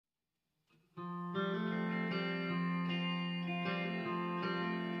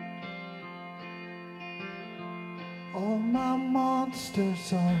All my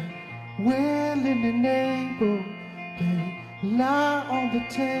monsters are willing and able. They lie on the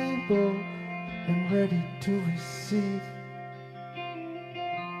table and ready to receive.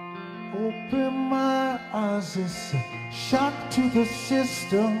 Open my eyes, it's a shock to the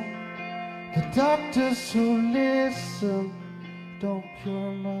system. The doctors who listen don't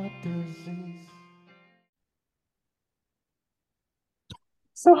cure my disease.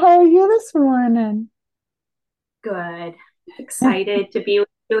 So how are you this morning? Good. Excited to be with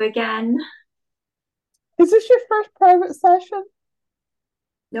you again. Is this your first private session?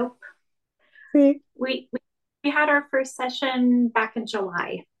 Nope. See, We had our first session back in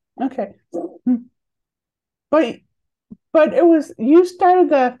July. okay. But but it was you started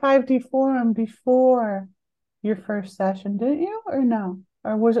the 5D forum before your first session, didn't you? Or no?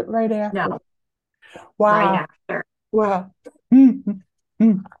 Or was it right after? No, right Wow. after. Wow. Mm,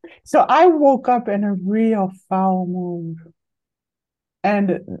 mm. So I woke up in a real foul mood.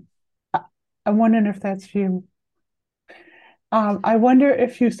 And I- I'm wondering if that's you. I wonder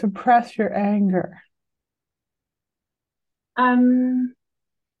if you suppress your anger. Um,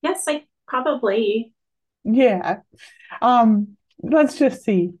 yes, I probably. Yeah. Let's just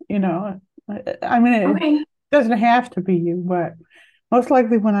see, I mean, it Okay. doesn't have to be you, but most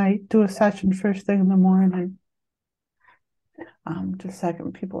likely when I do a session first thing in the morning, just a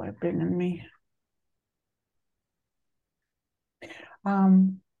second, people are bringing me.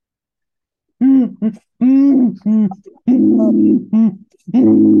 Um,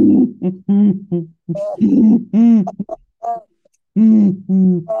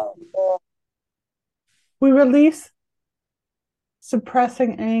 we release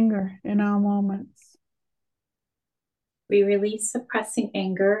suppressing anger in our moments. We release suppressing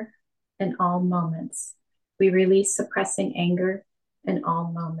anger in all moments. We release suppressing anger in all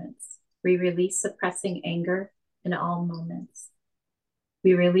moments. We release suppressing anger in all moments.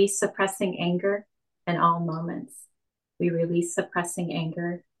 We release suppressing anger in all moments. We release suppressing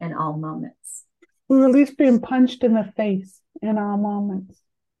anger in all moments. We release being punched in the face in our moments.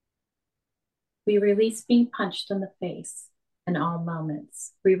 We release being punched in the face in all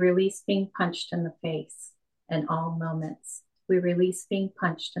moments. We release being punched in the face in all moments. We release being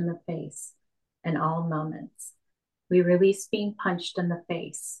punched in the face in all moments. We release being punched in the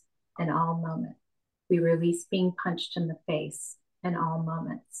face in all moments. We release being punched in the face in all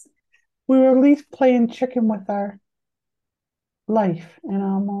moments. We release playing chicken with our life in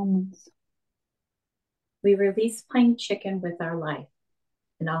our moments. We release playing chicken with our life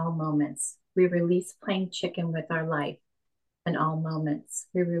in all moments. We release playing chicken with our life in all moments.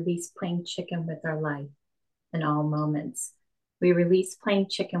 We release playing chicken with our life in all moments. We release playing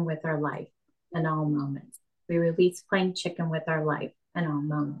chicken with our life in all moments. We release playing chicken with our life in all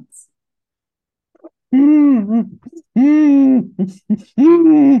moments.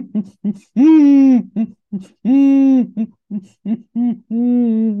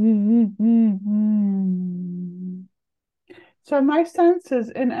 So my sense is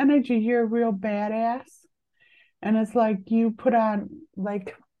in energy, you're a real badass. And it's like you put on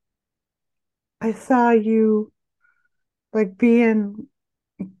like I saw you like being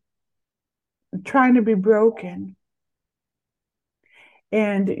trying to be broken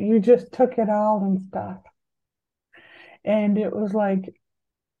and you just took it all and stuff. And it was like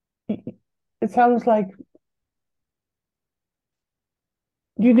it sounds like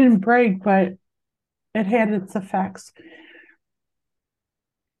you didn't break, but it had its effects.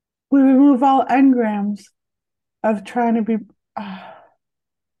 We remove all engrams of trying to be. Uh,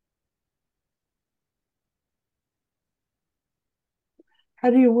 how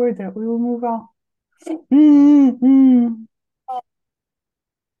do you word that? We remove all. Mm-hmm.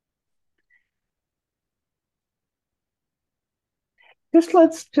 Just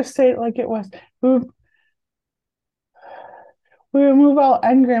let's just say it like it was. We, we remove all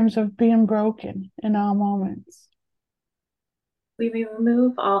engrams of being broken in all moments. We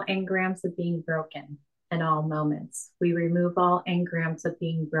remove all engrams of being broken in all moments. We remove all engrams of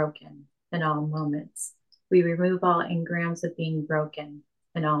being broken in all moments. We remove all engrams of being broken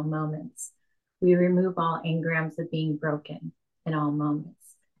in all moments. We remove all engrams of being broken in all moments.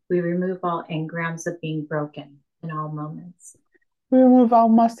 We remove all engrams of being broken in all moments. We remove all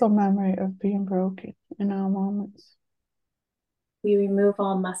muscle memory of being broken in all moments. We remove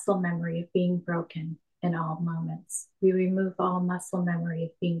all muscle memory of being broken in all moments. We remove all muscle memory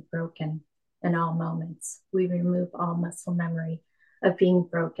of being broken in all moments. We remove all muscle memory of being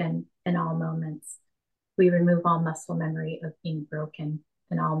broken in all moments. We remove all muscle memory of being broken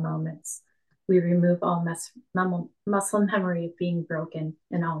in all moments. We remove all muscle memory of being broken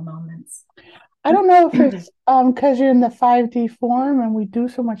in all moments. I don't know if it's because you're in the 5D form and we do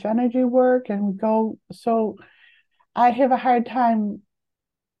so much energy work and we go so I have a hard time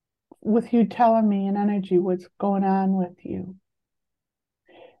with you telling me in energy what's going on with you.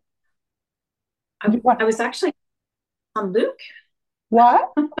 I, What? I was actually on Luke. What?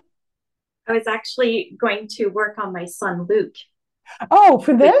 I was actually going to work on my son Luke Oh,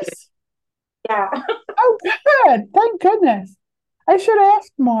 for with you. this? Yeah. Oh, good. Thank goodness. I should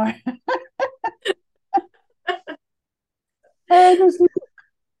ask more. How old is Luke?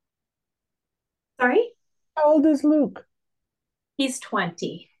 Sorry? How old is Luke? He's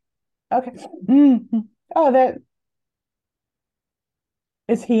 20. Okay. Mhm. Oh, that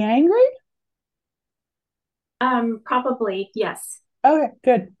is he angry? Probably, yes. Okay,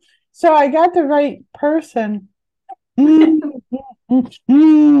 good. So I got the right person.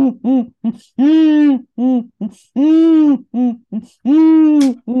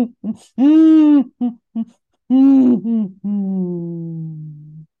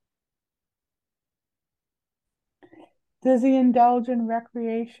 Does he indulge in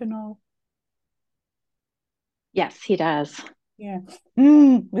recreational? Yes, he does. Yeah.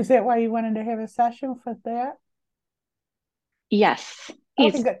 Is that why you wanted to have a session for that? Yes,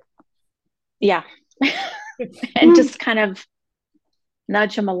 Okay, he's, good. yeah. And Mm. just kind of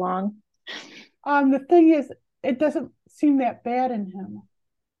nudge him along. The thing is, it doesn't seem that bad in him.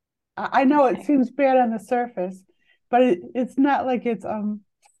 I know it Okay. seems bad on the surface, but it's not like it's I'm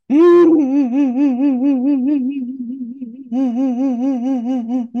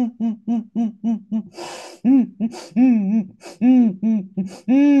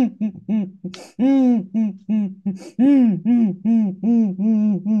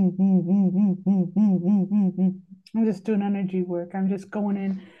just doing energy work. I'm just going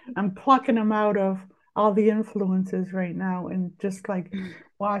in, I'm plucking them out of all the influences right now and just like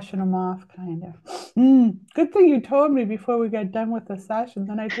washing them off, kind of. Good thing you told me before we got done with the session.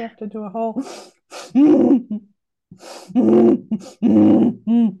 Then I'd have to do a whole.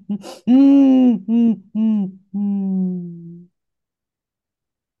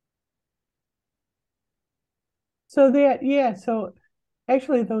 So that, yeah, so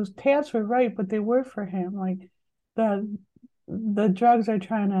actually those tabs were right, but they were for him. Like the the drugs are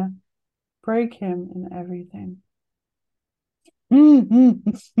trying to break him and everything.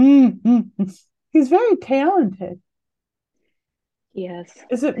 He's very talented. He is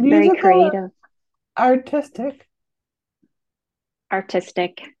Is it very musical or creative, artistic?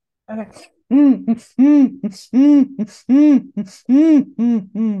 artistic. Okay.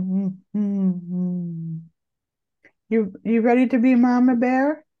 You ready to be Mama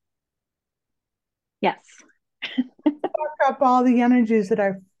Bear? Yes, Fuck up all the energies that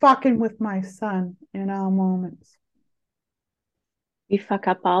are fucking with my son in all moments. we fuck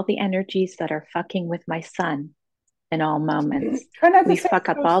up all the energies that are fucking with my son in all moments. Try not to We say it fuck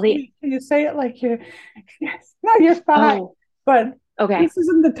up so all the, sweet. Can you say it like you're yes. No, you're fine. oh, But okay, this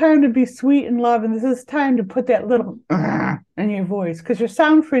isn't the time to be sweet and love, and this is time to put that little in your voice because your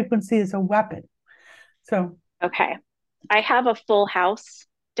sound frequency is a weapon. So okay. I have a full house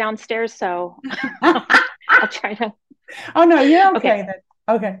downstairs, so I'll try to, oh no, you're okay okay, then.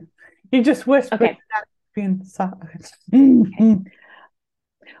 Okay. You just whispered okay, not being soft. okay.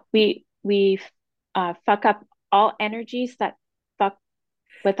 We fuck up all energies that fuck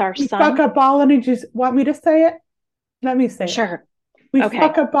with our We fuck sun. up all energies. Want me to say it? Let me say it. Sure. We Okay.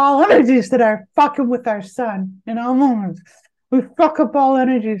 fuck up all energies that are fucking with our sun in all moments. We fuck up all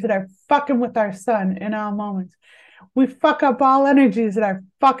energies that are fucking with our sun in all moments. We fuck up all energies that are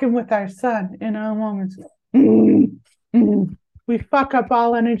fucking with our sun in all moments. We fuck up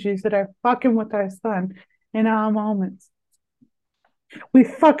all energies that are fucking with our sun in all moments. We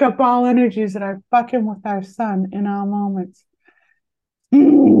fuck up all energies that are fucking with our sun in all moments.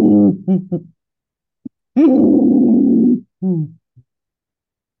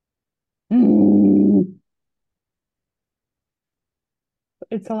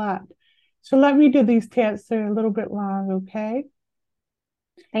 It's a lot. So let me do these taps. They're a little bit long, okay?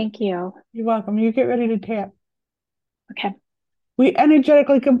 Thank you. You're welcome. You get ready to tap. Okay. We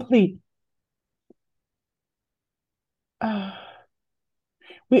energetically complete. Uh,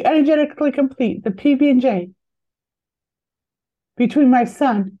 we energetically complete the PB&J between my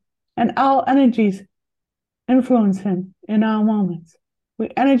son and all energies influence him in all moments.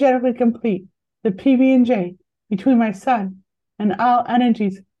 We energetically complete the PB&J between my son and all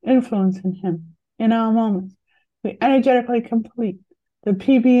energies influencing him in all moments. We energetically complete the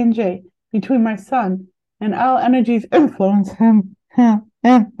PB&J between my son and all energies influence him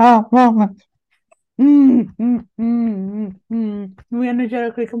in all moments. We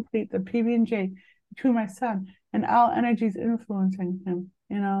energetically complete the PB&J between my son and all energies influencing him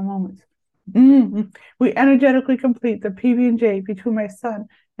in all moments. We energetically complete the PB&J between my son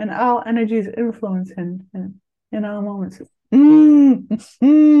and all energies influencing him in all moments.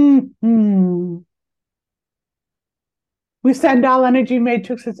 We send all energy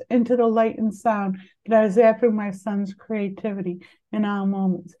matrices into the light and sound that are zapping my son's creativity in all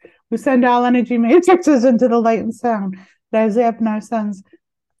moments. We send all energy matrices into the light and sound that are zapping our son's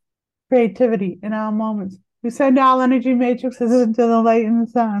creativity in all moments. We send all energy matrices into the light and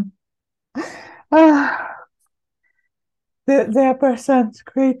sound that zap our son's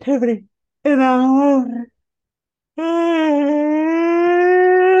creativity in all moments.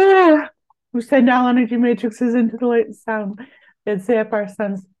 We send all energy matrices into the light and sound that zap our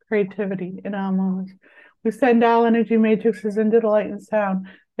son's creativity in all moments. We send all energy matrices into the light and sound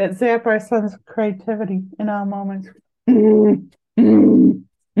that zap our son's creativity in all moments.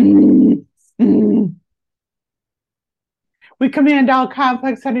 We command all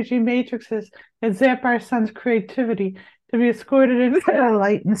complex energy matrices that zap our son's creativity to be escorted into the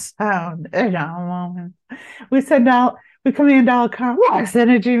light and sound in all moments. We command all complex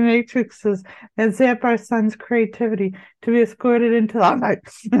energy matrices that zap our son's creativity to be escorted into the light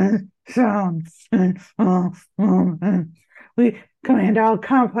and sound in all moments. We command all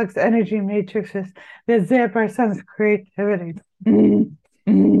complex energy matrices that zap our son's creativity.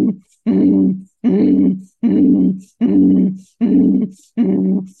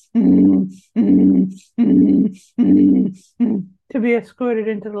 To be escorted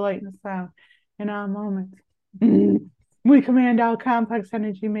into the light and sound in all moments. We command all complex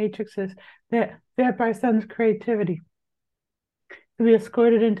energy matrices that zap our son's creativity to be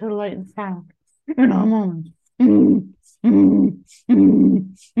escorted into the light and sound in all moments.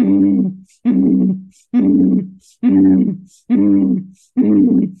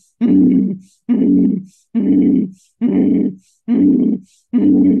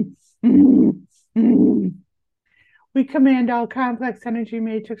 We command all complex energy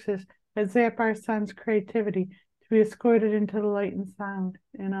matrices that zap our son's creativity to be escorted into the light and sound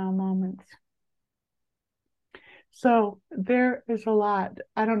in all moments. So there is a lot.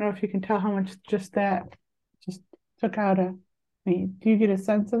 I don't know if you can tell how much just that just took out of me. Do you get a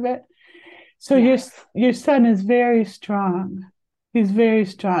sense of it? So Yes. your son is very strong. He's very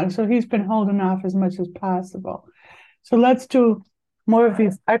strong. So he's been holding off as much as possible. So let's do more of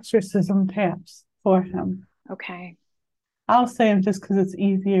these exorcism taps for him. Okay. I'll say them just because it's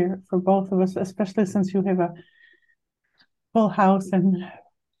easier for both of us, especially since you have a full house. And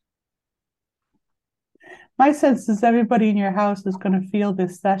my sense is everybody in your house is going to feel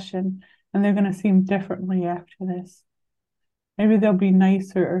this session and they're going to seem differently after this. Maybe they'll be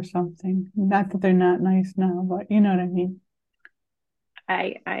nicer or something. Not that they're not nice now, but you know what I mean.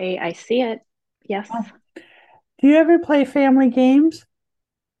 I see it. Yes. Do you ever play family games?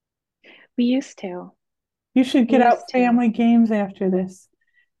 We used to. You should get out family games after this.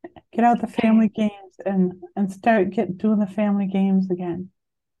 Get out the family games and start doing the family games again.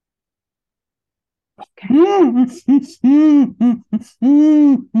 Okay.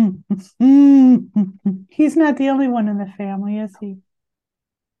 He's not the only one in the family, is he?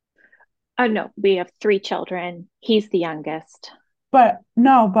 Oh no, we have 3 children. He's the youngest. But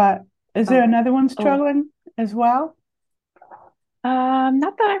is there another one struggling as well?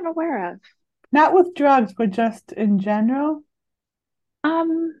 Not that I'm aware of. Not with drugs, but just in general?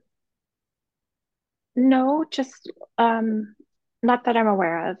 No, just not that I'm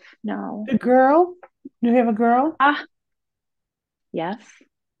aware of. No. The girl? Do you have a girl? Yes.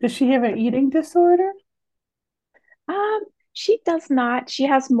 Does she have an eating disorder? She does not. She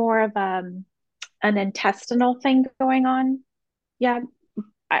has more of an intestinal thing going on. Yeah.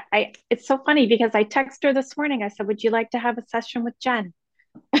 It's so funny because I texted her this morning. I said, "Would you like to have a session with Jen?"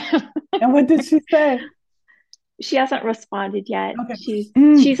 And what did she say? She hasn't responded yet. Okay.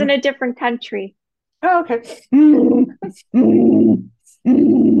 She's in a different country. Oh, okay.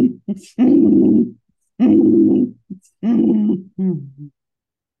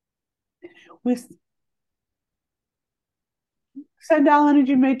 We send all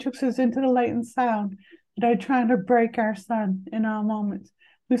energy matrices into the light and sound that are trying to break our son in all moments.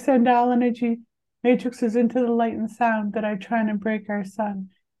 We send all energy matrices into the light and sound that are trying to break our son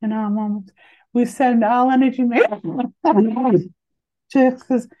in all moments. We send all energy matrices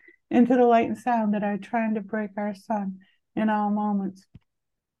into the light and sound that are trying to break our son in all moments.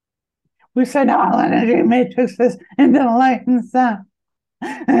 We send all energy matrices into the light and sound.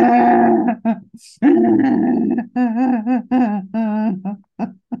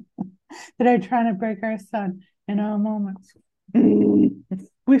 that are trying to break our sun in all moments.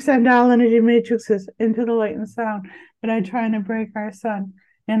 We send all energy matrices into the light and sound that are trying to break our sun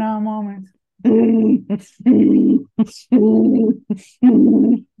in all moments.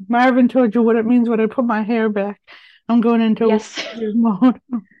 Marvin told you what it means when I put my hair back. I'm going into Yes. mode.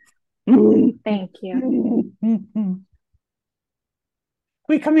 Thank you.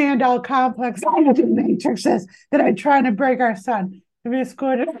 We command all complex energy matrices that are trying to break our sun to be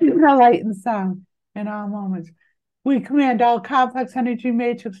escorted into the light and sound in all moments. We command all complex energy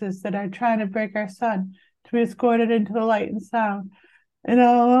matrices that are trying to break our sun to be escorted into the light and sound in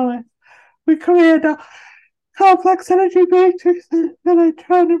all moments. We command all complex energy matrices that are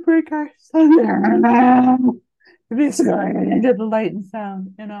trying to break our sun to be escorted into the light and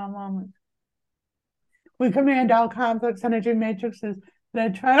sound in all moments. We command all complex energy matrices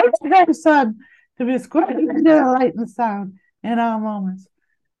that are trying to break our sun to be escorted into the light and sound in all moments.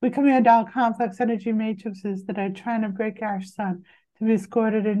 We command all complex energy matrices that are trying to break our sun to be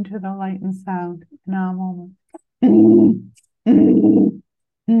escorted into the light and sound in all moments.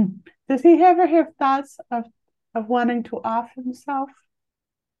 Does he ever have thoughts of wanting to off himself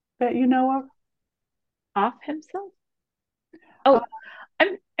that you know of? Off himself? Oh,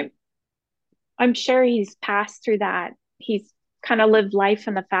 I'm sure he's passed through that. He's kind of lived life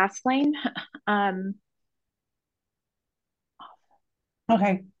in the fast lane.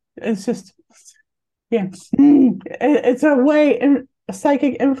 Okay, it's just, yeah, it's a way, and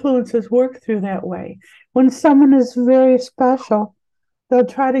psychic influences work through that way. When someone is very special, they'll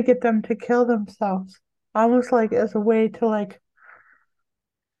try to get them to kill themselves, almost like as a way to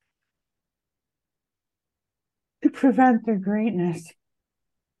prevent their greatness.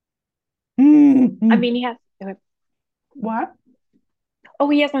 I mean, he has. What? Oh,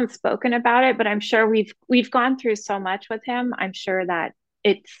 he hasn't spoken about it, but I'm sure we've gone through so much with him. I'm sure that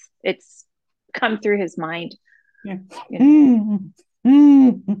it's come through his mind. Yeah. You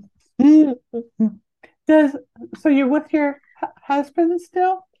know. So you're with your husband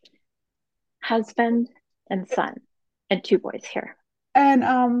still? Husband and son and 2 boys here.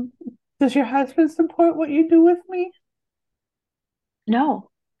 And does your husband support what you do with me? No.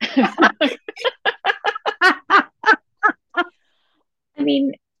 I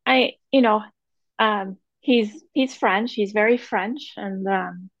mean, he's French. He's very French, and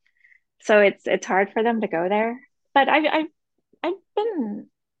so it's hard for them to go there. But I've been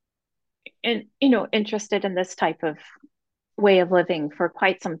interested in this type of way of living for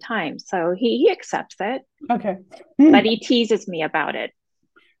quite some time. So he accepts it. Okay. But he teases me about it.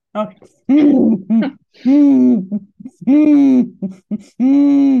 Okay.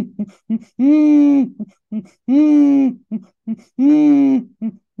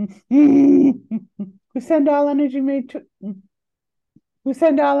 We send all energy matrices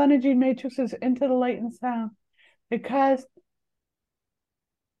into the light and sound because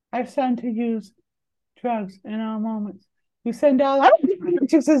I've sent to use drugs in all moments. We send all energy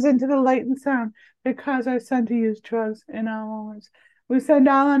matrices into the light and sound because I've sent to use drugs in all moments. We send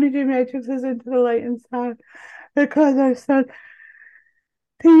all energy matrices into the light and sound because I've sent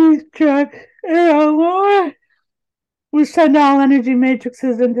to use drugs in all moments. We send all energy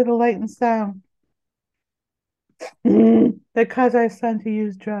matrices into the light and sound because I sent to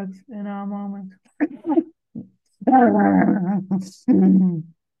use drugs in all moments.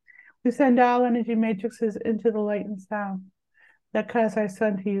 We send all energy matrices into the light and sound because I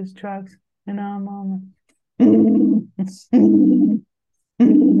sent to use drugs in all moments.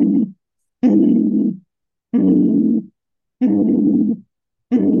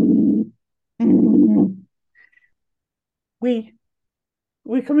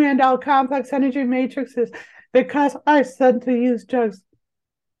 We command all complex energy matrices because I sent to use drugs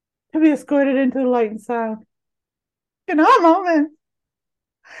to be escorted into the light and sound in all moments.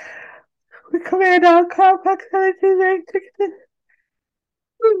 We command all complex energy matrices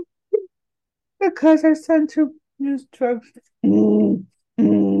because I sent to use drugs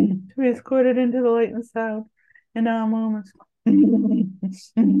to be escorted into the light and sound in all moments.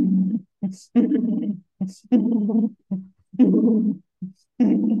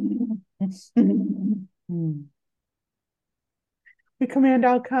 We command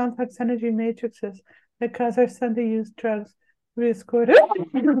all complex energy matrices because I sent to use drugs to be escorted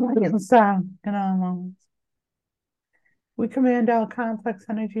into the light and sound in all moments. We command all complex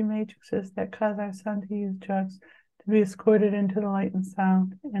energy matrices that cause our sun to use drugs to be escorted into the light and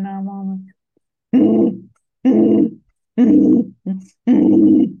sound in all moments.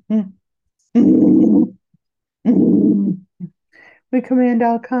 We command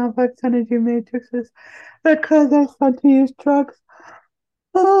all complex energy matrices that cause our sun to use drugs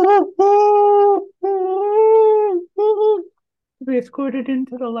to be escorted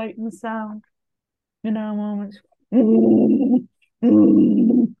into the light and sound in our moments. Do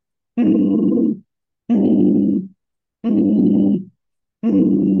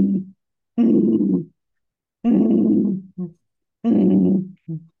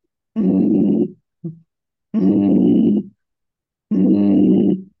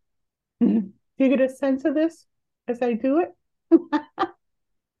you get a sense of this as I do it?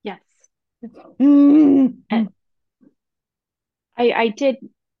 Yes. Mm. And I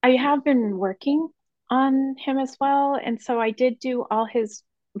have been working on him as well. And so I did do all his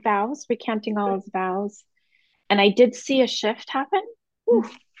vows, recanting all his vows. And I did see a shift happen.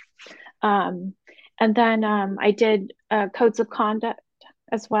 Oof. And then I did codes of conduct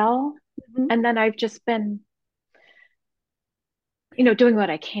as well. And then I've just been, doing what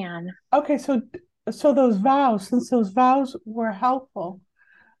I can. Okay, so those vows, since those vows were helpful,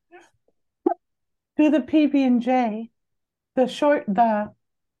 do the PB&J, the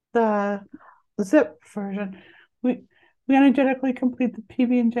zip version. We energetically complete the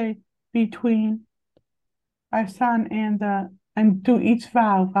PB&J between our son and do each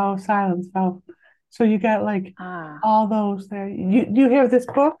vow of silence vow. So you got like all those there. You have this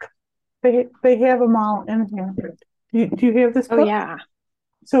book? They have them all in here. Do you have this book? Oh yeah.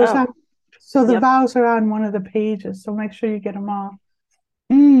 So it's so the Yep. vows are on one of the pages. So make sure you get them all.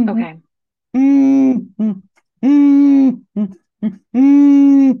 Okay.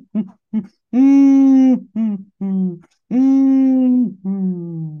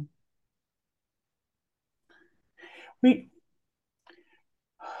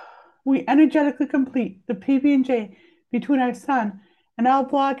 We energetically complete the PB&J between our son and all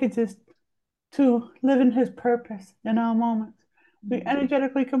blockages to live in his purpose in all moments. We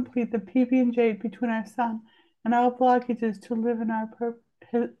energetically complete the PB&J between our son and all blockages to live in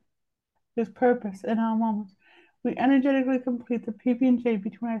his purpose in all moments. We energetically complete the PB&J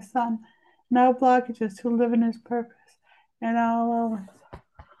between our son and all blockages to live in his purpose in all moments.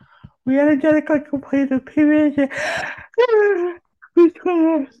 We energetically complete the PB&J between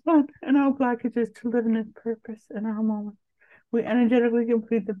our son and all blockages to live in his purpose in all moments. We energetically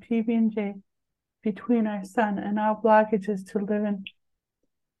complete the PB&J between our son and all blockages to live in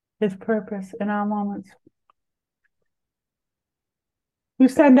his purpose in all moments. We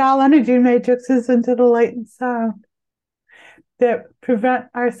send all energy matrices into the light and sound that prevent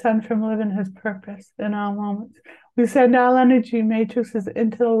our son from living his purpose in all moments. We send all energy matrices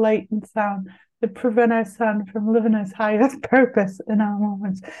into the light and sound that prevent our son from living his highest purpose in all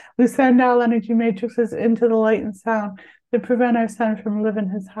moments. We send all energy matrices into the light and sound that prevent our son from living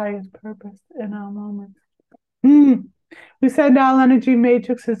his highest purpose in all moments. We send all energy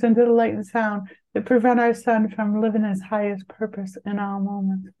matrices into the light and sound that prevent our son from living his highest purpose in all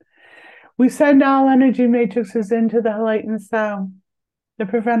moments. We send all energy matrices into the light and sound that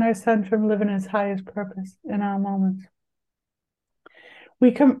prevent our son from living his highest purpose in all moments.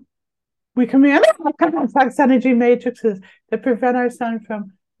 We command complex energy matrices that prevent our son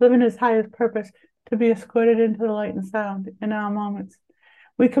from living his highest purpose to be escorted into the light and sound in all moments.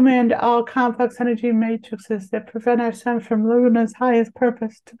 We command all complex energy matrices that prevent our son from living his highest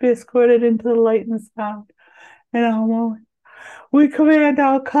purpose to be escorted into the light and sound in all moments. We command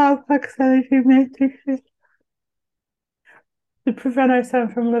all complex energy matrices that prevent our son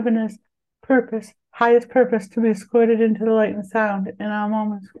from living his purpose, highest purpose, to be escorted into the light and sound in all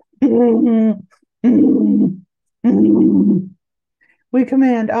moments. We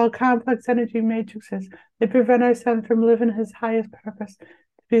command all complex energy matrices that prevent our son from living his highest purpose to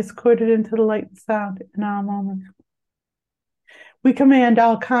be escorted into the light and sound in all moments. We command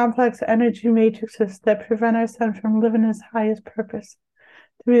all complex energy matrices that prevent our son from living his highest purpose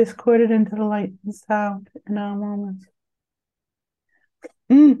to be escorted into the light and sound in all moments.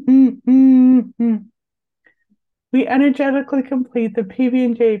 We energetically complete the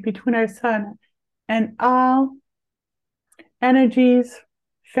PB&J between our son and all energies,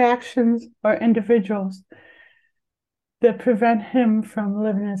 factions, or individuals that prevent him from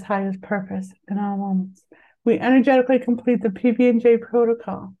living his highest purpose in all moments. We energetically complete the PB&J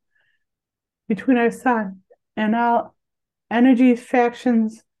protocol between our son and all energies,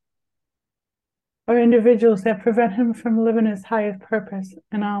 factions, or individuals that prevent him from living his highest purpose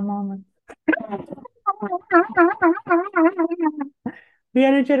in all moments. We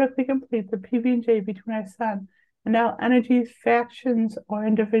energetically complete the PB&J between our son and all energies, factions, or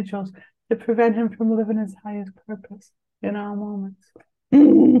individuals that prevent him from living his highest purpose in all moments.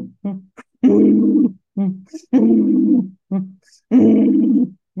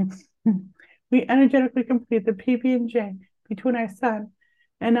 We energetically complete the PB&J between our son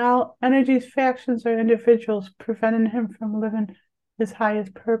and all energies, factions, or individuals preventing him from living his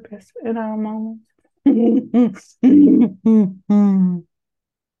highest purpose in all moments.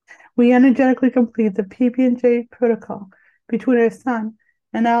 We energetically complete the PB&J protocol between our son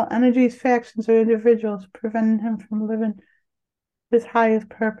and all energies, factions, or individuals preventing him from living his highest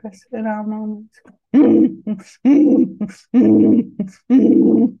purpose in all moments.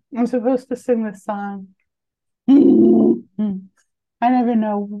 I'm supposed to sing this song. I never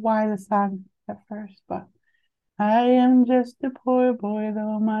know why the song at first, but I am just a poor boy,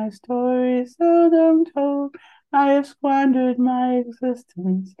 though my story is seldom told. I have squandered my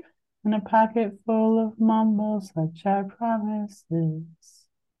existence in a pocket full of mumbles, such are promises.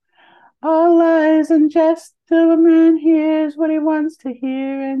 All lies and jest till a man hears what he wants to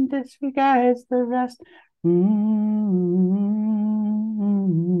hear and disregards the rest.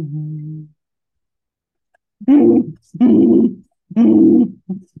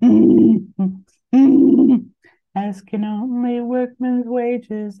 Asking only workman's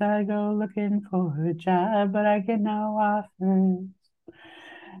wages, I go looking for a job, but I get no offers.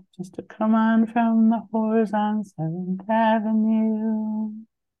 Just to come on from the whores on 7th Avenue.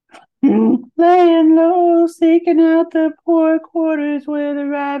 Laying low, seeking out the poor quarters where the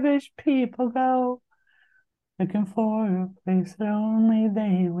ravished people go, looking for a place that only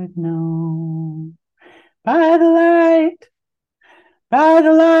they would know. By the light, by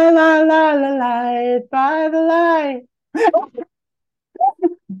the light, light, light, light, by the light,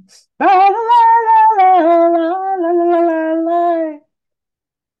 by the light, light, light, light, light,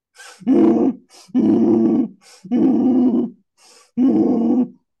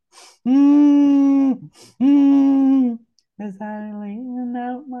 as I lean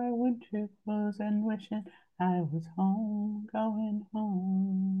out my winter clothes and wishing I was home, going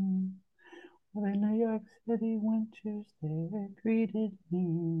home. Well, the New York City winters there greeted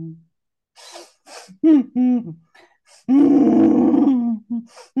me.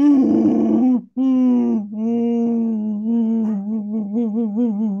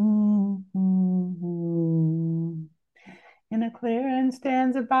 In a clearing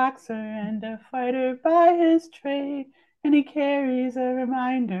stands a boxer and a fighter by his trade, and he carries a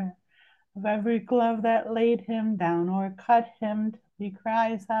reminder of every glove that laid him down or cut him till he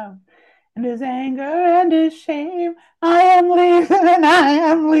cries out in his anger and his shame, I am leaving and I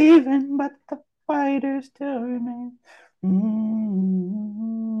am leaving, but the fighter still remains.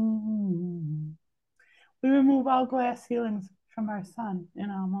 We remove all glass ceilings from our sun in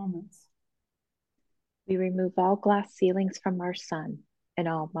all moments. We remove all glass ceilings from our sun in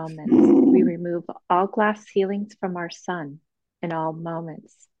all moments. We remove all glass ceilings from our sun in all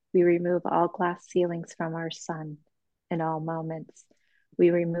moments. We remove all glass ceilings from our sun in all moments. We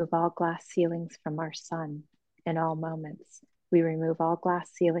remove all glass ceilings from our sun in all moments. We remove all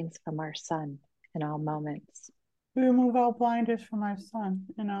glass ceilings from our sun in all moments. We remove all blinders from our sun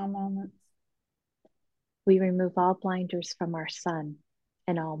in all moments. We remove all blinders from our sun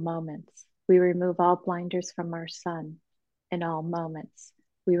in all moments. We remove all blinders from our sun in all moments.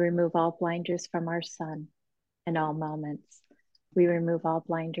 We remove all blinders from our sun in all moments. We remove all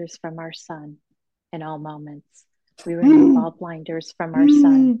blinders from our sun in all moments. We remove all blinders from our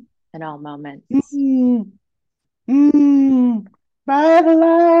sun in all moments. By the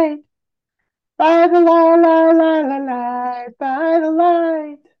light, by the light, light, light, light, light, by the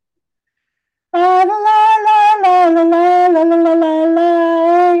light. By the light, light, light, light, light, light,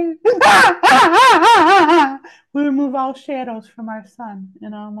 light. We remove all shadows from our sun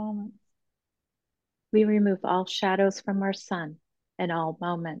in all moments. We remove all shadows from our sun in all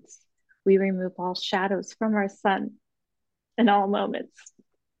moments. We remove all shadows from our sun in all moments.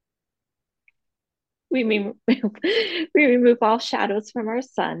 We remove all shadows from our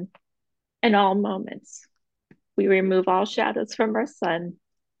sun in all moments. We remove all shadows from our sun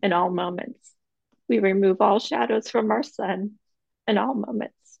in all moments. We remove all shadows from our sun in all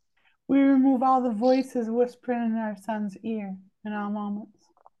moments. We remove all the voices whispering in our son's ear in all moments.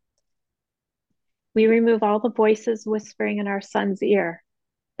 We remove all the voices whispering in our son's ear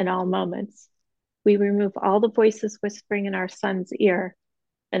in all moments. We remove all the voices whispering in our son's ear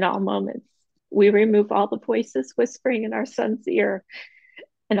in all moments. We remove all the voices whispering in our son's ear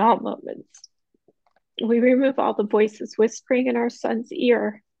in all moments. We remove all the voices whispering in our son's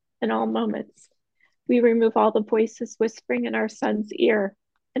ear in all moments. We remove all the voices whispering in our son's ear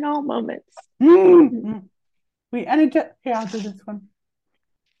in all moments. I'll do this one.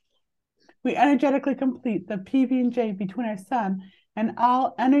 We energetically complete the PB&J between our son and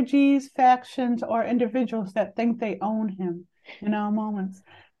all energies, factions, or individuals that think they own him in all moments.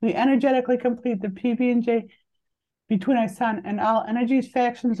 We energetically complete the PB&J between our sun and all energies,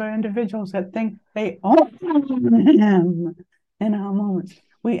 factions, or individuals that think they own him in all moments.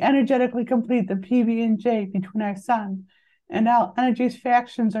 We energetically complete the PB&J between our sun and all energies,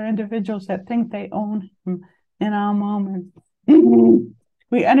 factions, or individuals that think they own him in all moments.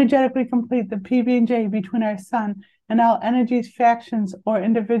 We energetically complete the PB&J between our sun and all energies, factions, or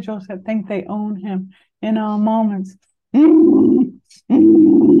individuals that think they own him in all moments.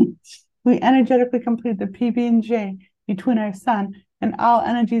 We energetically complete the PB&J between our sun and all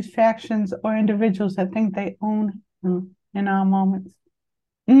energies, factions, or individuals that think they own him in all moments.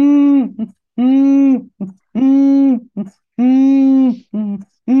 We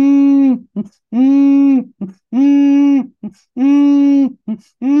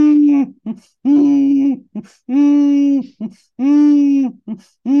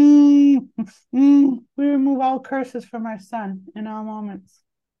remove all curses from our sun in all moments.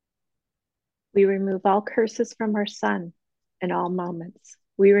 We remove all curses from our sun in all moments.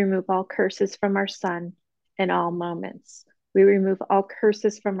 We remove all curses from our sun in all moments. We remove all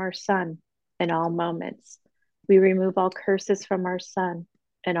curses from our sun in all moments. We remove all curses from our sun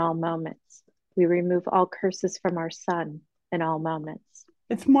in all moments. We remove all curses from our sun in all moments.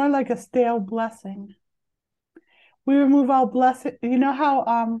 It's more like a stale blessing. We remove all blessing. You know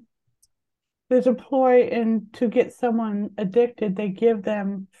how there's a ploy in to get someone addicted, they give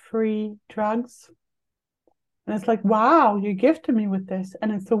them free drugs. And it's like, wow, you gifted me with this.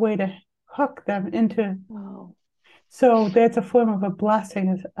 And it's a way to hook them into. Oh. So that's a form of a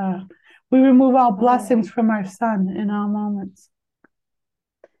blessing. We remove all blessings from our sun in all moments.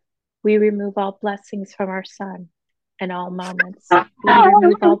 We remove all blessings from our sun in all moments. We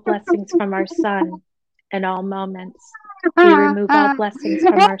remove all blessings from our sun in all moments. We remove all blessings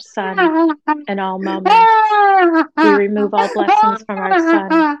from our sun in all moments. We remove all blessings from our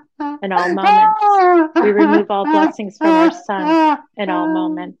sun in all moments. We remove all blessings from our sun in all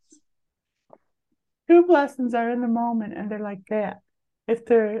moments. True blessings are in the moment and they're like that. If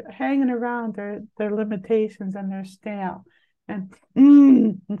they're hanging around, they're limitations and they're stale. And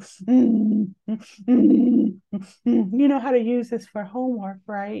you know how to use this for homework,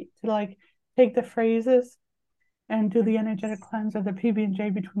 right? To like take the phrases and do the energetic cleanse of the PB&J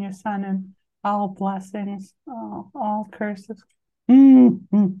between your sun and all blessings, all curses.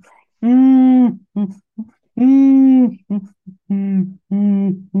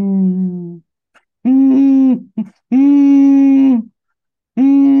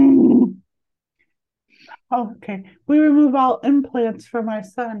 Okay, we remove all implants from our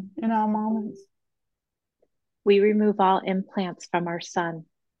sun in all moments. We remove all implants from our sun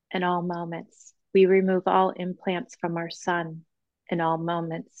in all moments. We remove all implants from our sun in all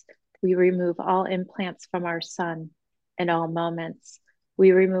moments. We remove all implants from our sun in all moments.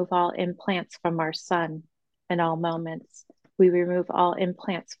 We remove all implants from our sun in all moments. We remove all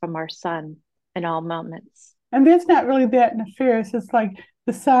implants from our sun in all moments. And that's not really that nefarious. It's like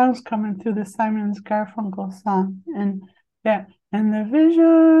the songs coming through the Simon Garfunkel song. And that, and the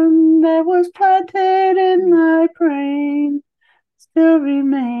vision that was planted in my brain still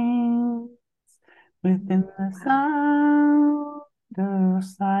remains within the sound of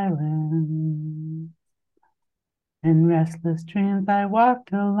silence. In restless dreams I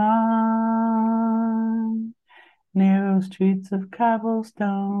walked along narrow streets of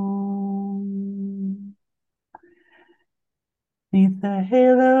cobblestone. 'Neath the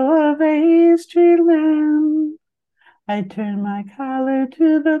halo of a street lamp, I turned my collar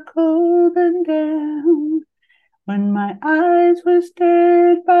to the cold and damp. When my eyes were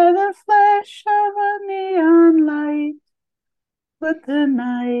stirred by the flash of a neon light, lit the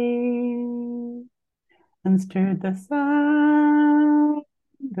night and stirred the sound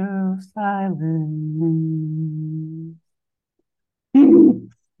of silence.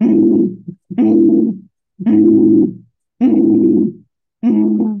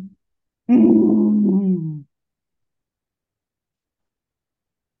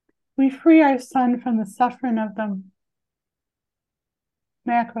 We free our sun from the suffering of the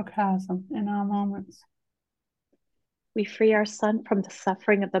macrocosm in all moments. We free our sun from the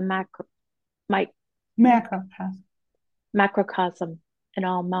suffering of the macrocosm in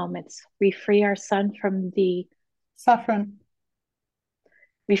all moments. We free our sun from the suffering.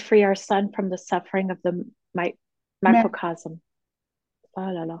 We free our sun from the suffering of the macrocosm.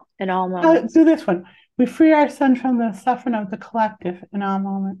 In all moments. Do this one. We free our sun from the suffering of the collective in all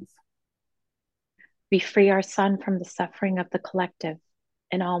moments. We free our sun from the suffering of the collective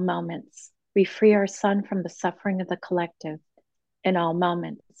in all moments. We free our sun from the suffering of the collective in all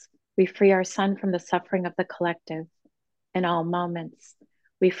moments. We free our sun from the suffering of the collective in all moments.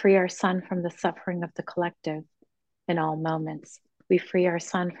 We free our sun from the suffering of the collective in all moments. We free our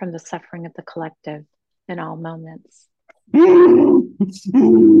son from the suffering of the collective in all moments.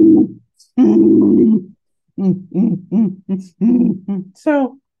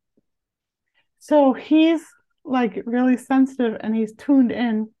 So he's like really sensitive and he's tuned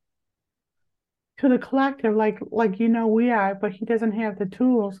in to the collective, like we are, but he doesn't have the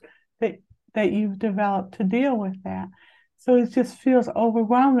tools that you've developed to deal with that. So it just feels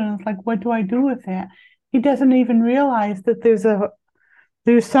overwhelmed, and it's like, what do I do with that? He doesn't even realize that there's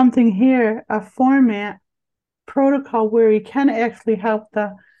something here, a format, protocol where he can actually help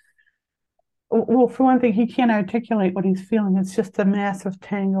well, for one thing, he can't articulate what he's feeling. It's just a massive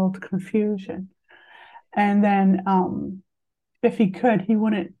tangled confusion. And then if he could, he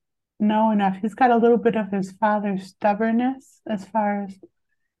wouldn't know enough. He's got a little bit of his father's stubbornness as far as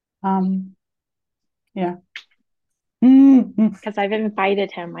yeah. Because I've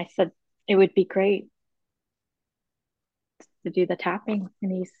invited him. I said it would be great to do the tapping,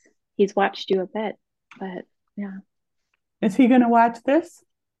 and he's watched you a bit, but yeah. Is he going to watch this?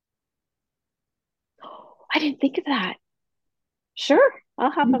 I didn't think of that. Sure,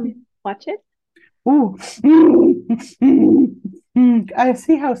 I'll have him watch it. Ooh. I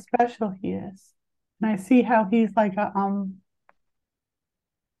see how special he is. And I see how he's like a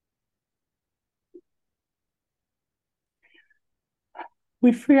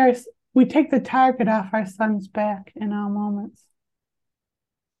we take the target off our son's back in all moments.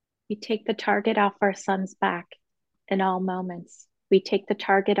 We take the target off our son's back in all moments. We take the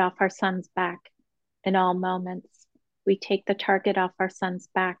target off our son's back in all moments. We take the target off our son's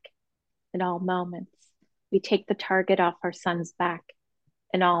back in all moments. We take the target off our son's back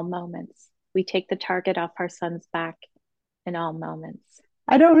in all moments. We take the target off our son's back in all moments.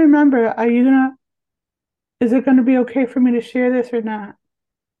 I don't remember. Is it gonna be okay for me to share this or not?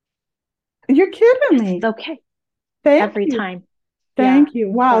 You're kidding me. It's okay. Every time. Thank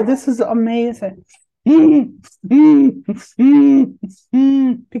you. Wow, this is amazing. Because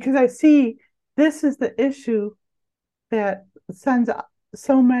I see this is the issue that sends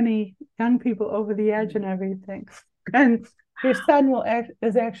so many young people over the edge and everything. And your son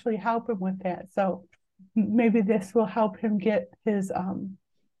is actually helping with that. So maybe this will help him get his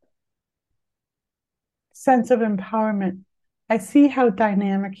sense of empowerment. I see how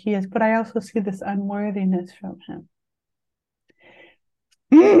dynamic he is, but I also see this unworthiness from him.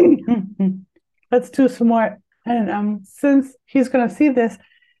 Let's do some more. And since he's going to see this,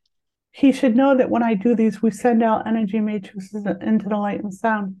 he should know that when I do these, we send out energy matrices into the light and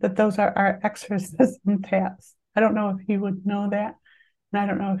sound, that those are our exorcism taps. I don't know if he would know that, and I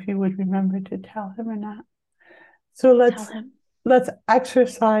don't know if he would remember to tell him or not. So let's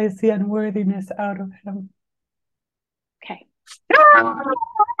exercise the unworthiness out of him. Okay.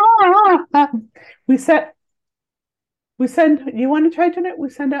 We send, you want to try tonight? We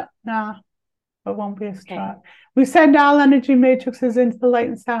send out, nah, it won't be a start. Okay. We send all energy matrices into the light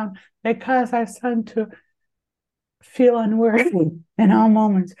and sound that cause our son to feel unworthy in all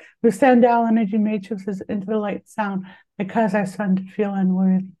moments. We send all energy matrices into the light and sound that cause our son to feel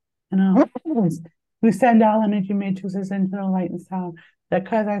unworthy in all moments. We send all energy matrices into the light and sound that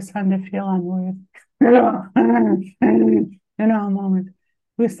cause our son to feel unworthy in all moments.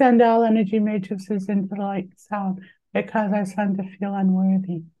 We send all energy matrices into the light and sound that cause our son to feel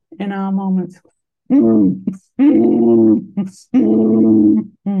unworthy in all moments. We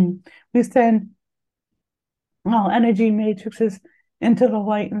send all energy matrices into the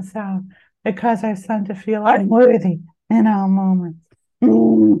light and sound that cause our son to feel unworthy in all moments.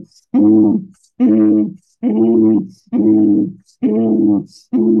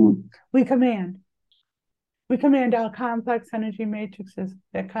 We command all complex energy matrices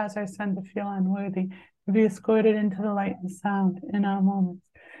that cause our son to feel unworthy to be escorted into the light and sound in all moments.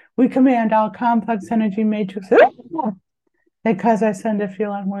 We command all complex energy matrices that cause our son to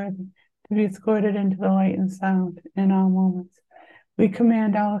feel unworthy to be escorted into the light and sound in all moments. We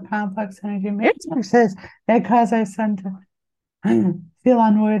command all complex energy matrices that cause our son to feel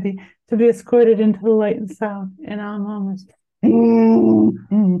unworthy to be escorted into the light and sound in all moments.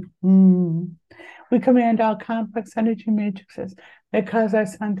 We command all complex energy matrices that cause our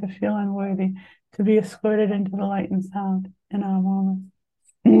son to feel unworthy to be escorted into the light and sound in all moments.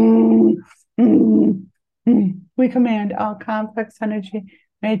 We command all complex energy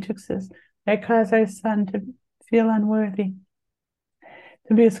matrices that cause our son to feel unworthy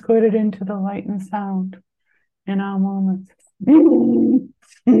to be escorted into the light and sound in all moments.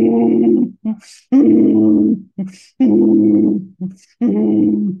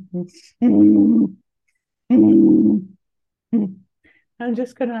 I'm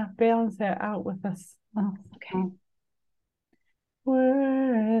just going to balance that out with this. Okay.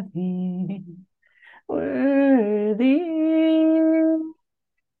 worthy, worthy.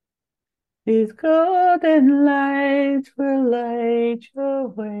 These golden lights will light your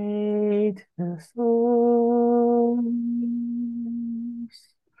way to the source.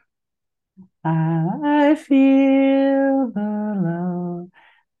 I feel the love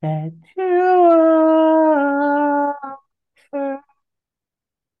that you offer.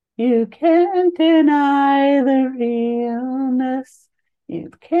 You can't deny the realness.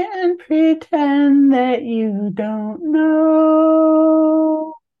 You can't pretend that you don't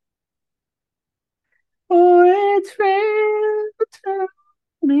know. Oh, it's real to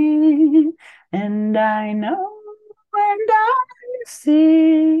me, and I know and I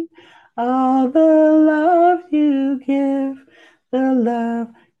see all the love you give, the love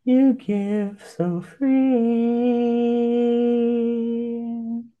you give so free.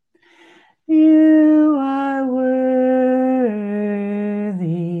 You are worthy.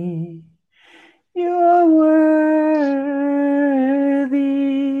 You're worthy.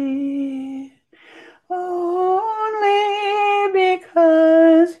 Only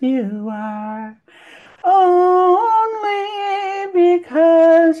because you are. Only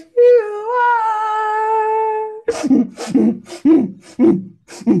because you are.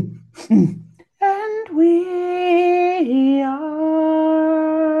 And we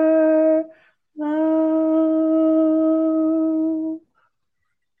are love.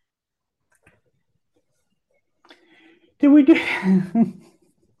 Did we do?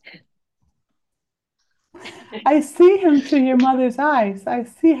 I see him through your mother's eyes. I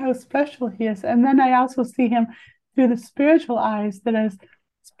see how special he is. And then I also see him through the spiritual eyes that is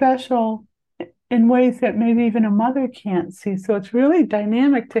special in ways that maybe even a mother can't see. So it's really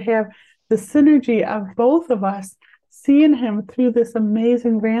dynamic to have the synergy of both of us seeing him through this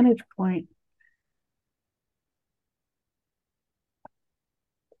amazing vantage point.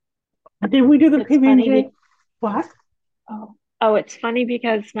 Did we do the PB&J? What? Oh, it's funny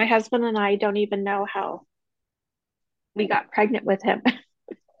because my husband and I don't even know how we got pregnant with him.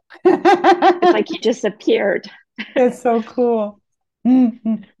 It's like he just appeared. It's so cool.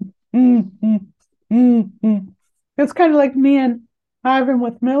 Mm-hmm. Mm-hmm. Mm-hmm. It's kind of like me and Ivan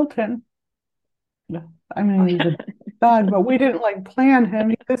with Milton. I mean, he's a dog, but we didn't like plan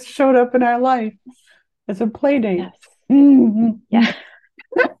him. He just showed up in our life as a play date. Yes. Mm-hmm. Yeah.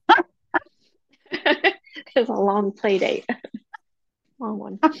 It was a long play date. Long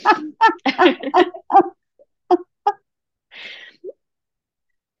one.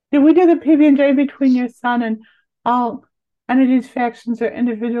 Did we do the PB&J between your son and all entities, factions, or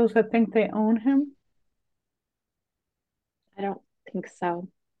individuals that think they own him? I don't think so.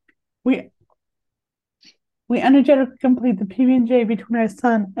 We energetically complete the PB&J between our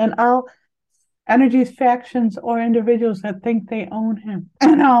son and all entities, factions, or individuals that think they own him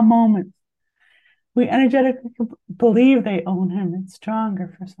in all moments. We energetically believe they own him. It's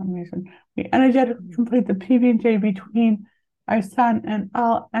stronger for some reason. We energetically complete the PB&J between our son and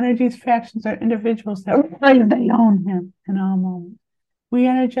all energies, factions, or individuals that believe they own him in all moments. We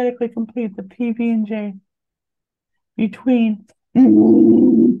energetically complete the PB&J between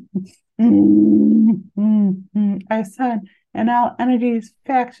our son and all energies,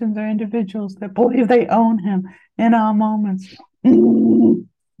 factions, or individuals that believe they own him in all moments.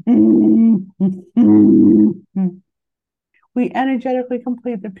 We energetically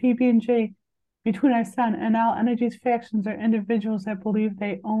complete the PB&J between our son and all energies, factions, or individuals that believe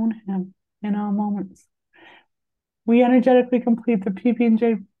they own him in all moments. We energetically complete the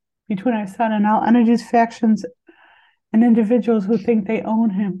PB&J between our son and all energies, factions, and individuals who think they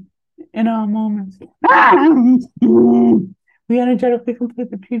own him in all moments. We energetically complete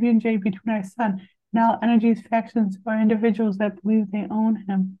the PB&J between our son and all energies, factions, or individuals that believe they own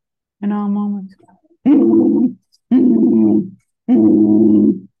him in all moments.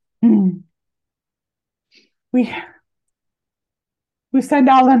 We send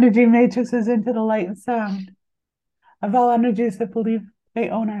all energy matrices into the light and sound of all energies that believe they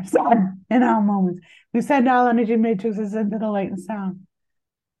own our son in all moments. We send all energy matrices into the light and sound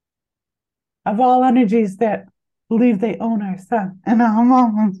of all energies that believe they own our son in all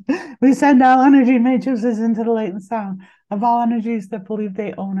moments. We send all energy matrices into the light and sound of all energies that believe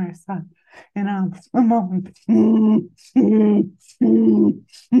they own our son in all moments.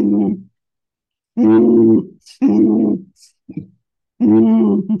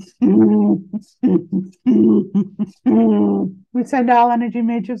 We send all energy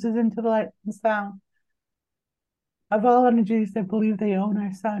matrices into the light and sound of all energies that believe they own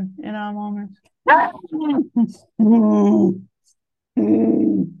our son in all moments.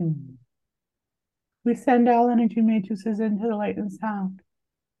 We send all energy matrices into the light and sound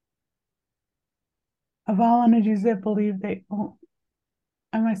of all energies that believe they own.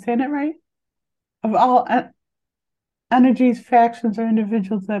 Am I saying it right? Of all energies, factions, or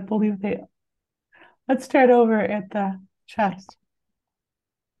individuals that believe they own. Let's start over at the chest.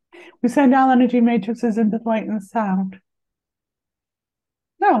 We send all energy matrices into the light and sound.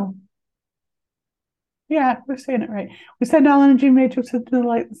 No. Yeah, we're saying it right. We send all energy matrices into the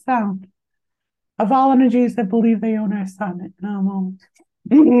light and sound of all energies that believe they own our sun in all moments.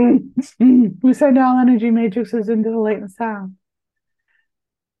 We send all energy matrices into the light and sound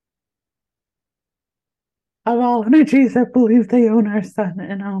of all energies that believe they own our sun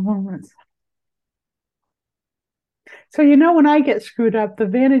in all moments. So when I get screwed up, the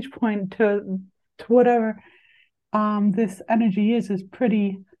vantage point to whatever this energy is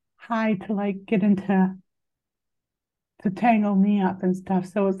pretty high to like get into to tangle me up and stuff.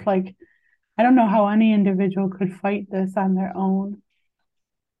 So it's like I don't know how any individual could fight this on their own.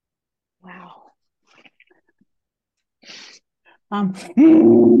 Wow.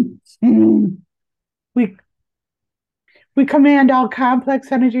 We command all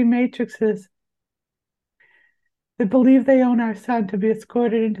complex energy matrices that believe they own our sun to be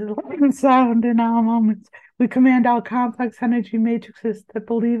escorted into the light and sound in all moments. We command all complex energy matrices that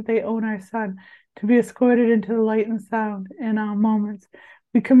believe they own our sun to be escorted into the light and sound in all moments.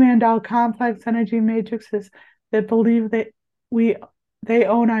 We command all complex energy matrices that believe they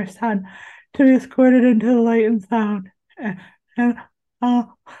own our sun to be escorted into the light and sound in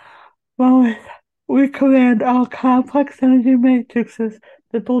all moments. We command all complex energy matrices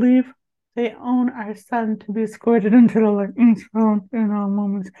that believe they own our sun to be escorted into the light and sound in all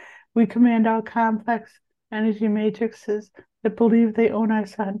moments. We command all complex energy matrices that believe they own our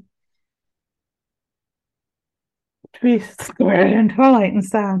sun to be escorted into the light and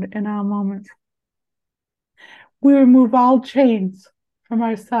sound in all moments. We remove all chains from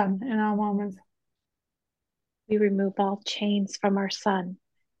our sun in all moments. We remove all chains from our sun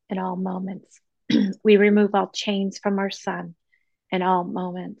in all moments. We remove all chains from our sun in all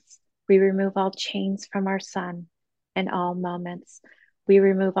moments. We remove all chains from our sun in all moments. We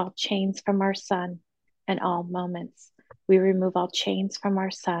remove all chains from our sun in all moments. We remove all chains from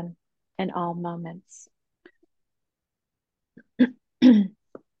our sun in all moments.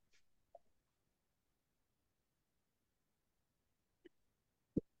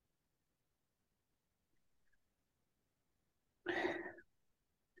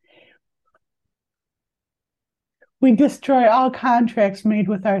 We destroy all contracts made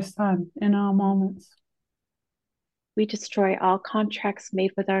with our sun in all moments. We destroy all contracts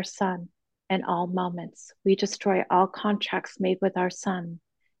made with our sun in all moments. We destroy all contracts made with our sun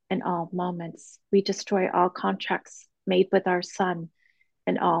in all moments. We destroy all contracts made with our sun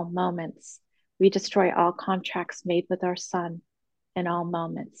in all moments. We destroy all contracts made with our sun in all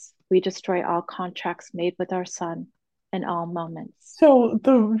moments. We destroy all contracts made with our sun in all moments. So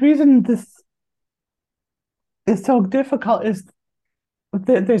the reason this is so difficult is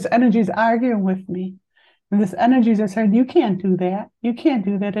that there's energies arguing with me. And this energies are saying, you can't do that. You can't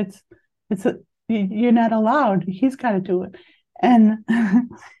do that. You're not allowed. He's got to do it. And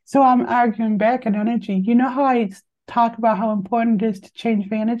so I'm arguing back in energy. You know how I talk about how important it is to change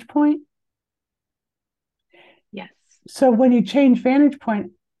vantage point? Yes. So when you change vantage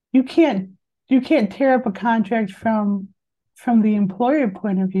point, you can't tear up a contract from the employer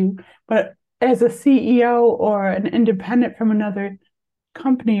point of view, but as a CEO or an independent from another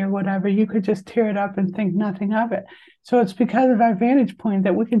company or whatever, you could just tear it up and think nothing of it. So it's because of our vantage point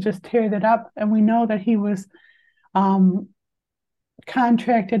that we can just tear that up, and we know that he was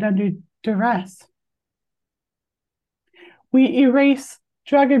contracted under duress. We erase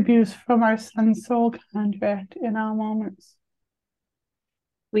drug abuse from our son's soul contract in all moments.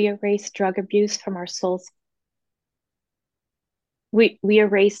 We erase drug abuse from our soul's. We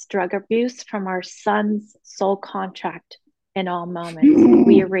erase drug abuse from our son's soul contract in all moments.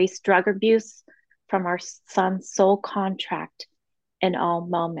 We erase drug abuse from our son's soul contract in all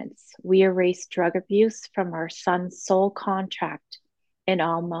moments. We erase drug abuse from our son's soul contract in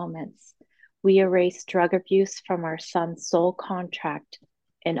all moments. We erase drug abuse from our son's soul contract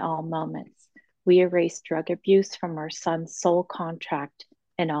in all moments. We erase drug abuse from our son's soul contract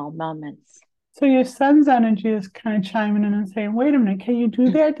in all moments. So your son's energy is kind of chiming in and saying, wait a minute, can you do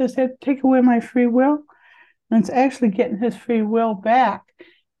that? Does that take away my free will? And it's actually getting his free will back.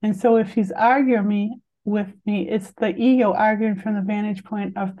 And so if he's arguing with me, it's the ego arguing from the vantage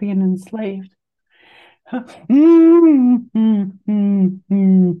point of being enslaved. We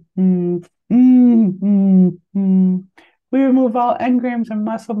remove all engrams and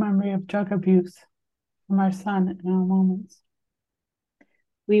muscle memory of drug abuse. from our son in all moments.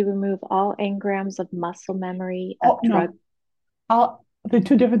 We remove all engrams of muscle memory of Oh, no. The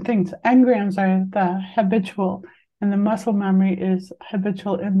two different things. Engrams are the habitual, and the muscle memory is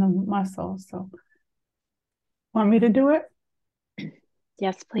habitual in the muscle. So, want me to do it?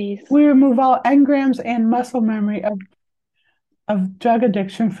 Yes, please. We remove all engrams and muscle memory of drug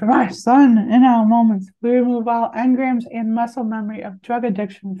addiction from our son in all moments. We remove all engrams and muscle memory of drug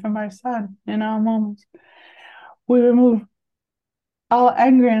addiction from our son in all moments. We remove all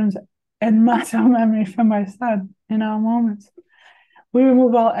engrams and muscle memory from our son in all moments. We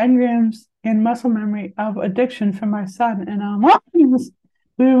remove all engrams and muscle memory of addiction from our son in all moments.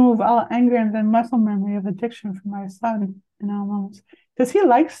 We remove all engrams and muscle memory of addiction from our son in all moments. Does he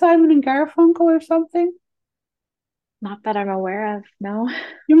like Simon and Garfunkel or something? Not that I'm aware of, no.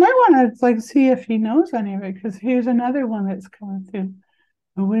 You might want to see if he knows any of it, because here's another one that's coming through.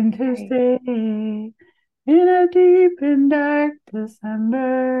 A winter's day in a deep and dark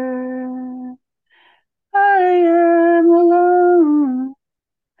December, I am alone,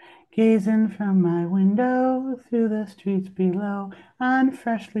 gazing from my window through the streets below on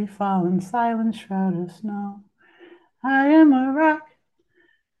freshly fallen silent shroud of snow. I am a rock,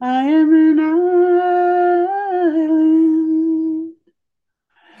 I am an island.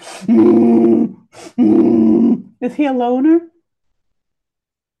 Is he a loner?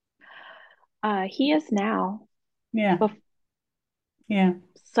 He is now. Yeah. Bef- Yeah.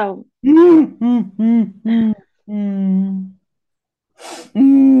 So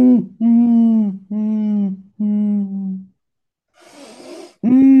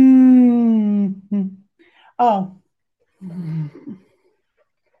Oh,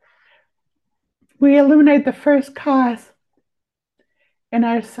 we eliminate the first cause in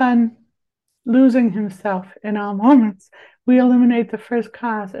our son losing himself in all moments. We eliminate the first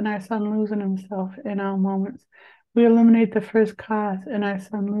cause in our son losing himself in all moments. We eliminate the first cause in our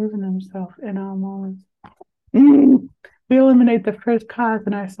son losing himself in all moments. We eliminate the first cause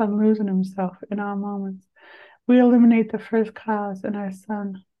in our son losing himself in all moments. We eliminate the first cause in our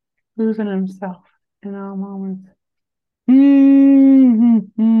son losing himself in all moments.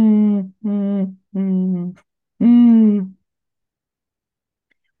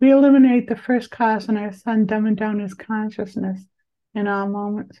 We eliminate the first cause in our son dumbing down his consciousness in all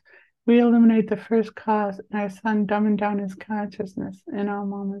moments. We eliminate the first cause in our son dumbing down his consciousness in all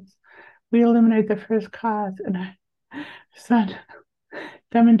moments. We eliminate the first cause in our son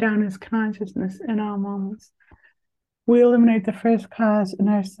dumbing down his consciousness in all moments. We eliminate the first cause in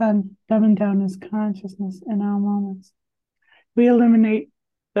our son dumbing down his consciousness in all moments. We eliminate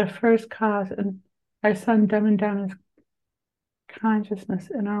the first cause in our son dumbing down his consciousness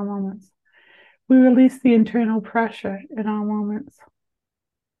in all moments. We release the internal pressure in all moments.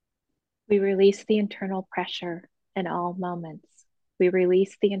 we release the internal pressure in all moments. We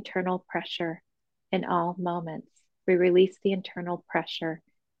release the internal pressure in all moments. We release the internal pressure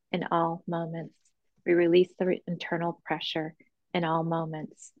in all moments. We release the internal pressure in all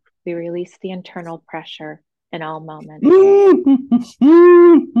moments. We release the internal pressure in all moments.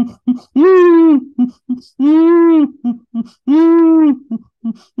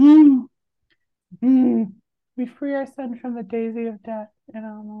 We free our son from the daisy of death in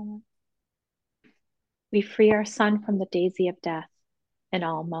all moments. We free our son from the daisy of death in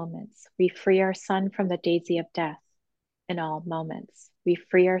all moments. We free our son from the daisy of death in all moments. We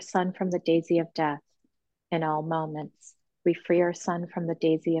free our son from the daisy of death in all moments. We free our son from the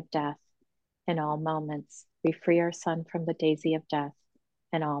daisy of death in all moments. We free our son from the daisy of death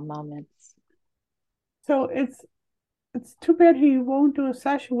in all moments. So it's too bad he won't do a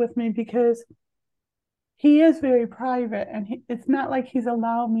session with me, because he is very private, and it's not like he's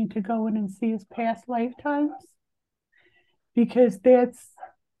allowed me to go in and see his past lifetimes, because that's,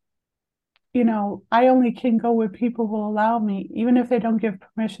 I only can go where people will allow me, even if they don't give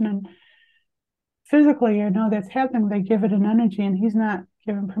permission. And physically, that's happening. They give it an energy, and he's not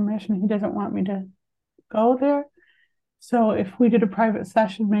given permission. He doesn't want me to go there. So if we did a private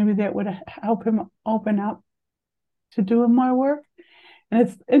session, maybe that would help him open up to doing more work. And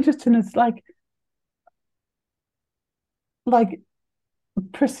it's interesting. It's like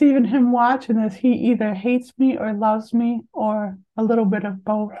perceiving him watching this, he either hates me or loves me, or a little bit of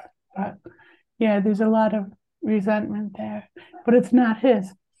both. But yeah, there's a lot of resentment there, but it's not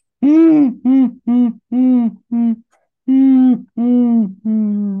his. Did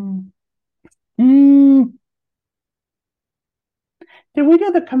we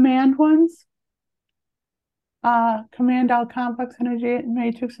do the command ones? Command all complex energy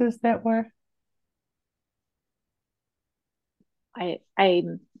matrices that were.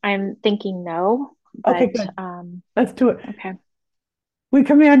 I'm thinking no. Okay, but good. Let's do it. okay. We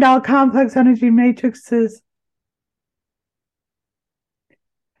command all complex energy matrices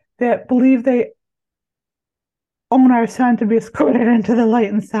that believe they own our sun to be escorted into the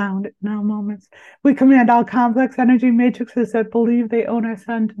light and sound in all moments. We command all complex energy matrices that believe they own our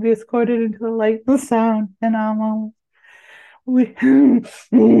sun to be escorted into the light and sound in all moments. We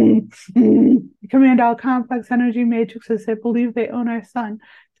command all complex energy matrices that believe they own our sun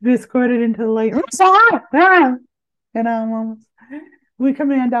to be escorted into the light and sound in all moments. We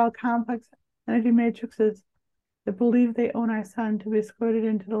command all complex energy matrices that believe they own our sun to be escorted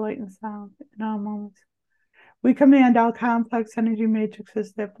into the light and sound in all moments. We command all complex energy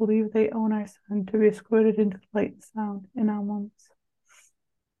matrices that believe they own our sun to be escorted into the light and sound in all moments.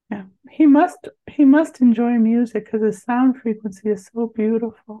 Yeah, he must enjoy music because his sound frequency is so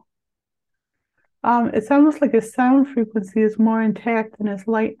beautiful. It's almost like his sound frequency is more intact than his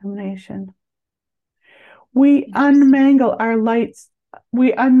light emanation. We unmangle our lights.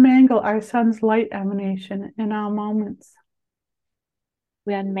 We unmangle our sun's light emanation in all moments.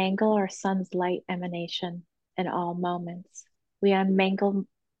 We unmangle our sun's light emanation in all moments. We unmangle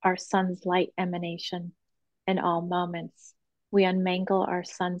our sun's light emanation in all moments. We unmangle our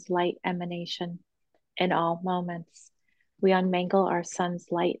sun's light emanation in all moments. We unmangle our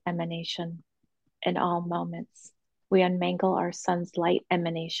sun's light emanation in all moments. We unmangle our sun's light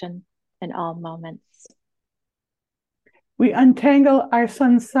emanation in all moments. We untangle our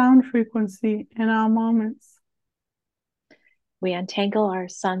sun's sound frequency in all moments. We untangle our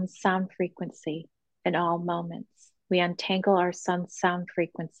sun's sound frequency in all moments. We untangle our sun's sound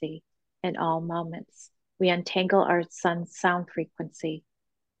frequency in all moments. We untangle our sun's sound frequency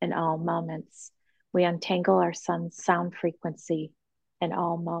in all moments. We untangle our sun's sound frequency in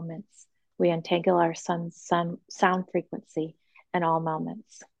all moments. We untangle our sun's sound frequency in all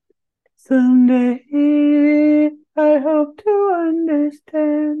moments. Someday I hope to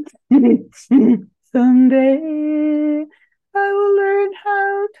understand. Someday I will learn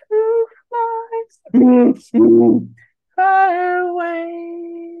how to fly far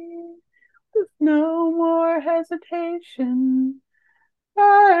away with no more hesitation.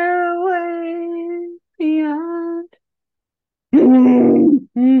 Far away beyond.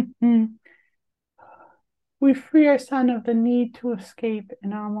 We free our sun of the need to escape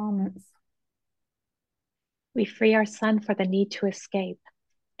in all moments. We free our sun for the need to escape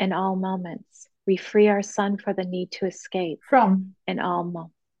in all moments. We free our sun for the need to escape From in all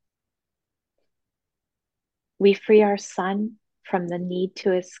moments. We free our sun from the need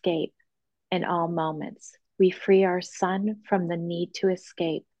to escape in all moments. We free our sun from the need to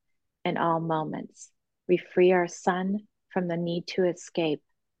escape in all moments. We free our sun from the need to escape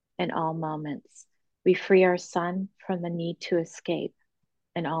in all moments. We free our sun from the need to escape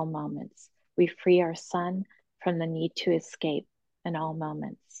in all moments. We free our sun from the need to escape in all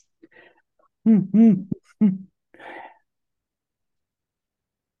moments.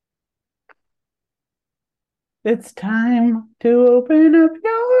 It's time to open up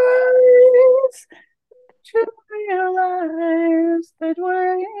your eyes to realize that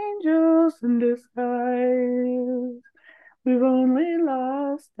we're angels in disguise. We've only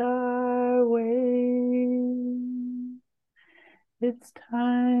lost our way. It's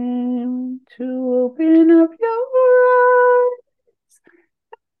time to open up your eyes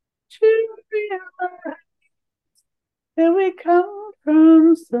to realize that we come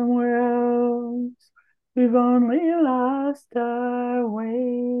from somewhere else. We've only lost our way.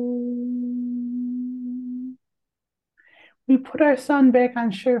 We put our sun back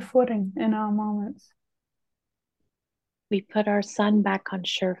on sure footing in all moments. We put our sun back on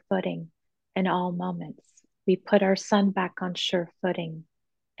sure footing in all moments. We put our sun back on sure footing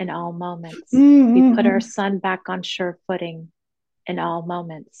in all moments. We put our sun back on sure footing in all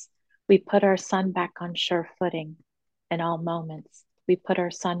moments. We put our sun back on sure footing in all moments. We put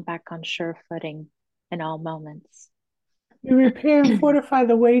our sun back on sure footing in all moments. We repair and fortify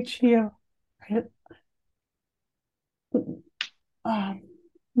the Wei Chi.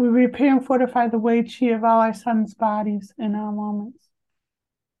 We repair and fortify the Wei Chi of all our sons' bodies in all moments.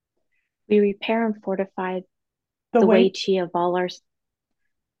 We repair and fortify the Wei Chi of all our.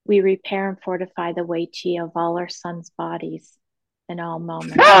 We repair and fortify the Wei Chi of all our sons' bodies in all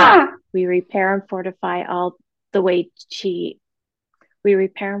moments. We repair and fortify all the Wei Chi. We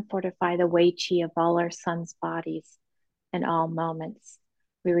repair and fortify the Wei Chi of all our sons' bodies in all moments.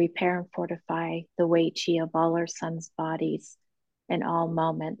 We repair and fortify the Wei Chi of all our sons' bodies in all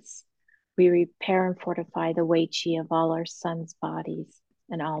moments. We repair and fortify the Wei Chi of all our sons' bodies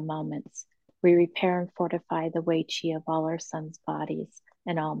in all moments. We repair and fortify the Wei Chi of all our sons' bodies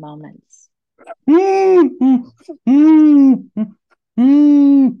in all moments. Mm, mm,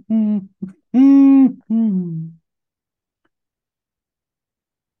 mm, mm, mm.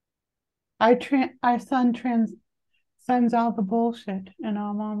 Our son transcends all the bullshit in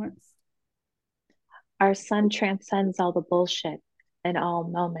all moments. Our sun transcends all the bullshit in all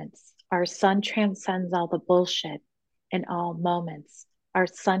moments. Our sun transcends all the bullshit in all moments. Our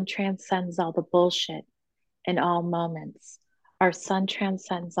sun transcends all the bullshit in all moments. Our sun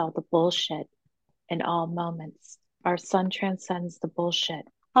transcends all the bullshit in all moments. Our sun transcends the bullshit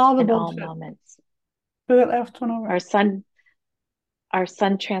All the in all bullshit. moments. Do that last one over. Our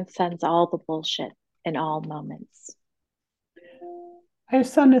sun transcends all the bullshit in all moments. Our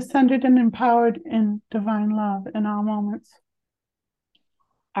son is centered and empowered in divine love in all moments.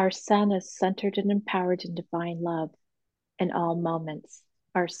 Our sun is centered and empowered in divine love in all moments.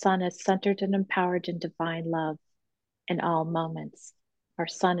 Our sun is centered and empowered in divine love in all moments. Our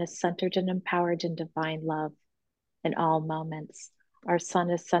sun is centered and empowered in divine love in all moments. Our sun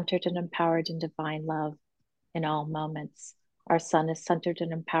is centered and empowered in divine love in all moments. Our sun is centered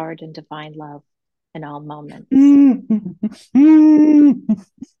and empowered in divine love in all moments.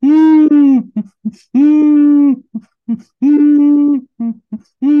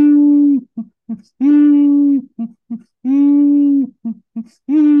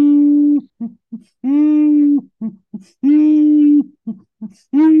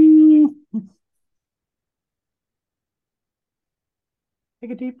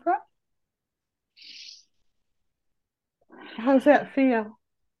 Take a deep breath. How's that feel?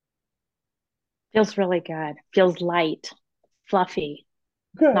 Feels really good. Feels light, fluffy,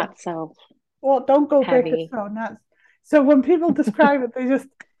 Good. not so Well, don't go back to heavy. so not. So when people describe it,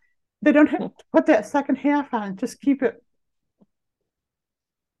 they don't have to put that second half on. Just keep it.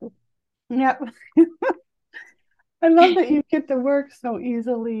 Yep. I love that you get to work so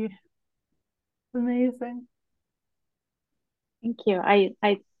easily. It's amazing. Thank you.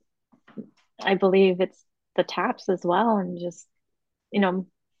 I believe it's the taps as well, and just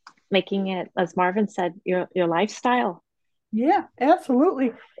making it, as Marvin said, your lifestyle. Yeah,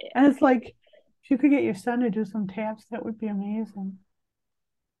 absolutely. And it's like if you could get your son to do some taps, that would be amazing.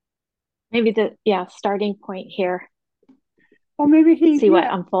 Maybe starting point here. Well, maybe See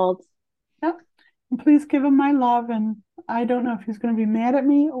what unfolds. Yep. And please give him my love, and I don't know if he's going to be mad at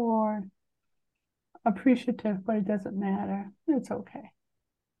me or appreciative, but it doesn't matter. It's okay.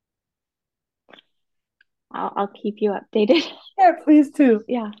 I'll keep you updated. Yeah, please do.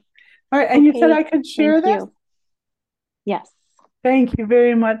 Yeah. All right. And you said I could share this? You. Yes. Thank you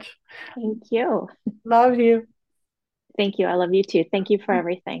very much. Thank you. Love you. Thank you. I love you too. Thank you for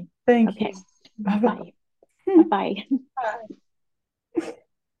everything. Thank you. Bye-bye. Bye-bye. Bye.